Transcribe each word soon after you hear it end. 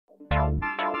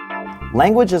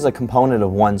Language is a component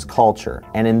of one's culture,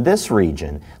 and in this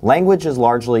region, language is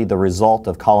largely the result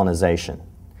of colonization.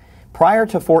 Prior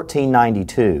to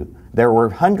 1492, there were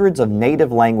hundreds of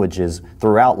native languages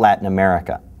throughout Latin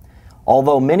America.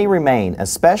 Although many remain,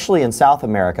 especially in South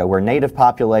America where native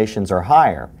populations are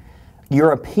higher,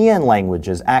 European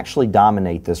languages actually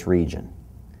dominate this region.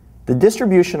 The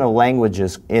distribution of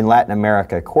languages in Latin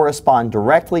America correspond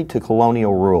directly to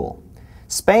colonial rule.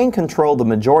 Spain controlled the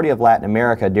majority of Latin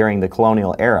America during the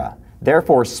colonial era.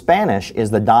 Therefore, Spanish is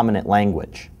the dominant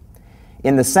language.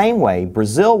 In the same way,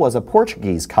 Brazil was a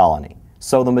Portuguese colony,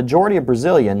 so the majority of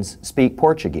Brazilians speak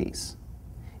Portuguese.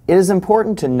 It is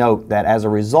important to note that as a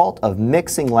result of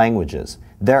mixing languages,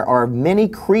 there are many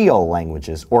Creole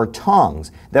languages or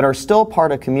tongues that are still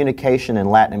part of communication in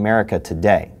Latin America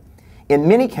today. In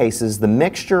many cases, the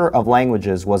mixture of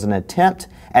languages was an attempt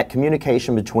at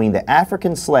communication between the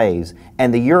African slaves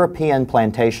and the European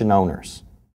plantation owners.